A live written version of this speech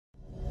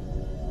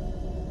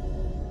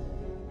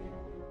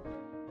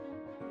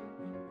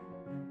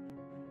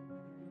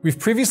We've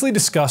previously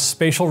discussed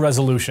spatial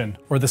resolution,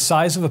 or the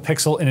size of a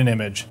pixel in an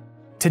image.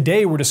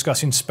 Today we're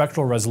discussing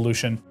spectral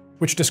resolution,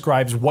 which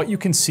describes what you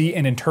can see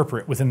and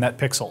interpret within that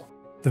pixel.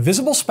 The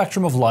visible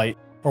spectrum of light,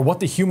 or what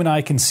the human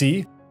eye can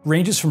see,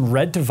 ranges from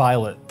red to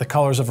violet, the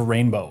colors of a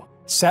rainbow.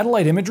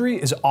 Satellite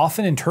imagery is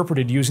often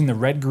interpreted using the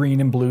red, green,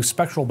 and blue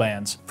spectral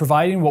bands,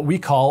 providing what we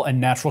call a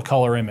natural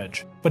color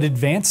image. But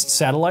advanced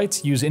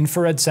satellites use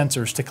infrared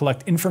sensors to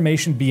collect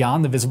information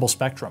beyond the visible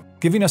spectrum,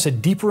 giving us a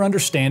deeper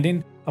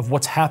understanding of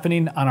what's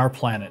happening on our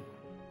planet.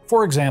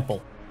 For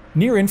example,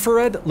 near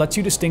infrared lets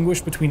you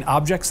distinguish between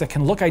objects that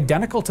can look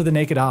identical to the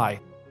naked eye,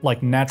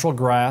 like natural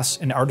grass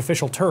and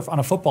artificial turf on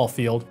a football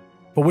field,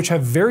 but which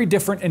have very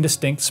different and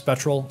distinct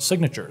spectral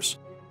signatures.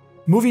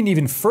 Moving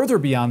even further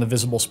beyond the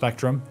visible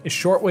spectrum is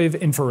shortwave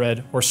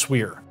infrared, or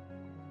SWIR.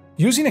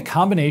 Using a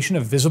combination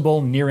of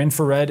visible,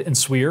 near-infrared, and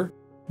SWIR,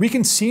 we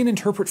can see and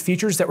interpret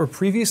features that were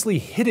previously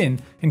hidden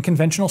in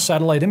conventional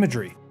satellite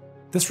imagery.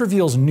 This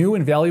reveals new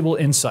and valuable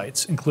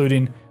insights,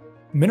 including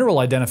mineral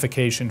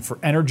identification for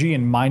energy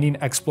and mining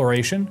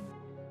exploration,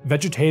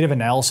 vegetative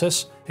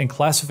analysis and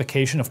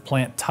classification of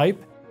plant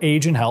type,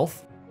 age, and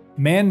health,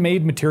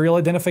 man-made material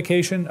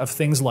identification of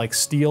things like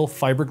steel,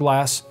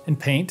 fiberglass, and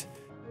paint,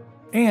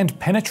 and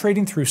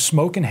penetrating through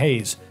smoke and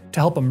haze to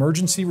help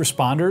emergency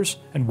responders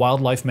and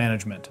wildlife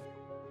management.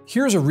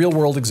 Here's a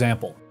real-world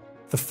example.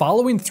 The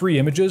following 3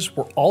 images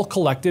were all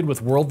collected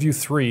with WorldView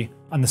 3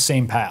 on the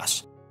same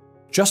pass.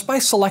 Just by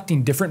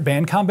selecting different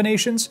band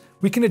combinations,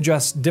 we can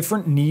adjust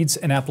different needs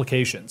and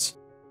applications.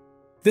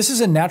 This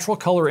is a natural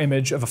color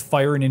image of a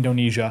fire in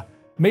Indonesia,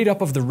 made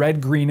up of the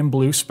red, green, and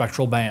blue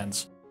spectral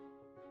bands.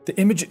 The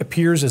image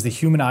appears as the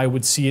human eye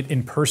would see it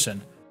in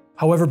person.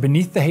 However,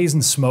 beneath the haze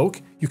and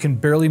smoke, you can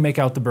barely make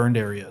out the burned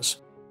areas.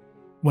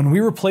 When we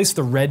replace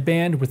the red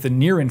band with the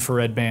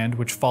near-infrared band,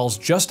 which falls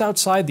just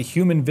outside the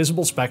human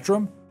visible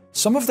spectrum,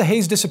 some of the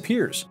haze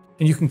disappears,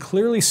 and you can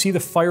clearly see the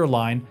fire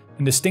line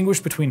and distinguish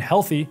between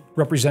healthy,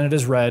 represented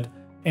as red,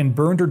 and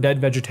burned or dead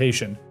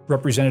vegetation,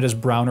 represented as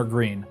brown or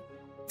green.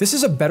 This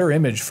is a better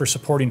image for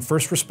supporting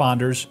first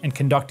responders and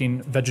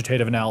conducting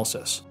vegetative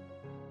analysis.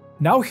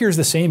 Now here's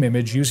the same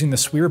image using the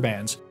SWIR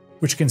bands,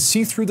 which can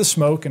see through the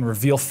smoke and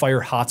reveal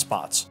fire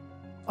hotspots.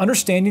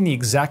 Understanding the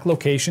exact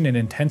location and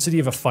intensity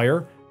of a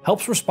fire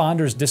helps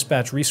responders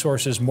dispatch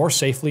resources more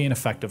safely and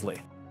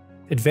effectively.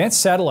 Advanced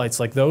satellites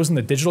like those in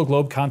the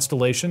DigitalGlobe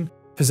constellation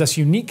possess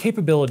unique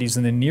capabilities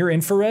in the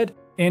near-infrared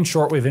and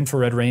shortwave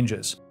infrared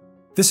ranges.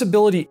 This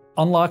ability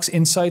unlocks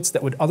insights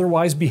that would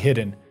otherwise be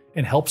hidden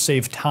and helps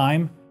save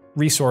time,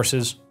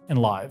 resources, and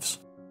lives.